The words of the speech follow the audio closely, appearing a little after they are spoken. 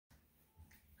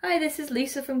Hi, this is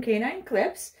Lisa from Canine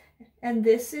Clips, and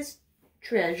this is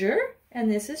Treasure,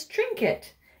 and this is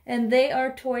Trinket, and they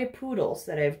are toy poodles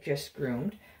that I've just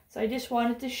groomed. So I just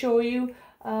wanted to show you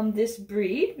this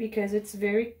breed because it's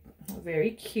very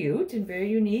cute and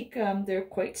very unique. They're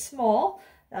quite small.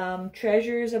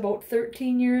 Treasure is about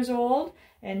 13 years old,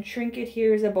 and Trinket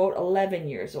here is about 11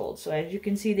 years old. So as you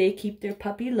can see, they keep their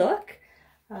puppy look.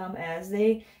 As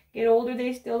they get older,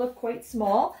 they still look quite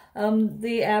small.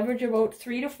 They average about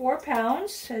 3 to 4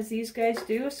 pounds, as these guys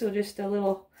do. So just a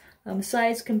little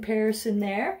size comparison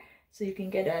there, so you can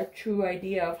get a true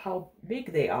idea of how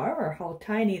big they are or how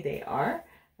tiny they are.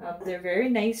 They're very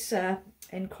nice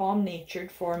and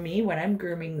calm-natured for me when I'm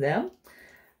grooming them.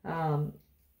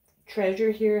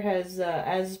 Treasure here has,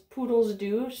 as poodles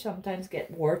do, sometimes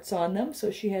get warts on them.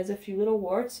 So she has a few little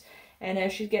warts. And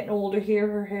as she's getting older here,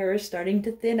 her hair is starting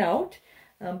to thin out.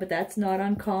 But that's not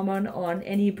uncommon on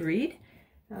any breed.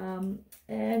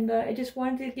 I just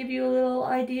wanted to give you a little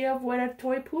idea of what a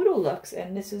toy poodle looks.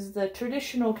 And this is the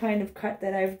traditional kind of cut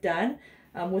that I've done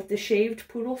with the shaved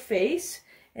poodle face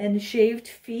and shaved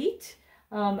feet,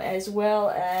 as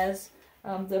well as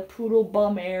the poodle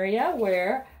bum area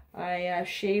where I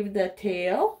shaved the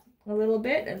tail a little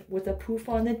bit and with a poof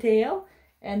on the tail,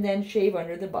 and then shave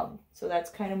under the bum. So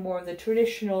that's kind of more of the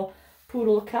traditional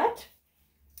poodle cut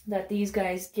that these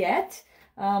guys get.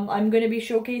 I'm going to be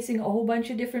showcasing a whole bunch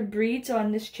of different breeds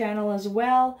on this channel as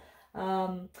well,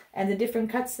 and the different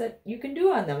cuts that you can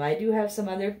do on them. I do have some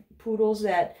other poodles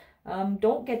that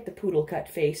don't get the poodle cut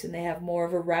face, and they have more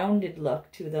of a rounded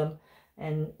look to them,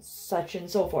 and such and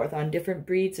so forth. On different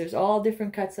breeds, there's all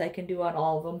different cuts I can do on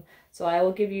all of them. So I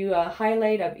will give you a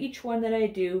highlight of each one that I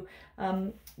do,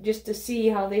 just to see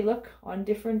how they look on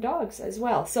different dogs as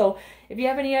well. So if you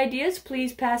have any ideas,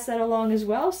 please pass that along as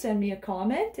well. Send me a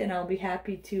comment and I'll be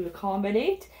happy to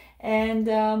accommodate.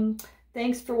 And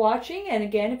thanks for watching. And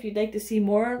again, if you'd like to see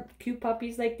more cute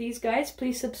puppies like these guys,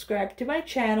 please subscribe to my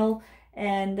channel,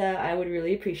 and I would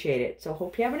really appreciate it. So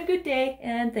hope you're having a good day,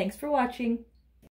 and thanks for watching.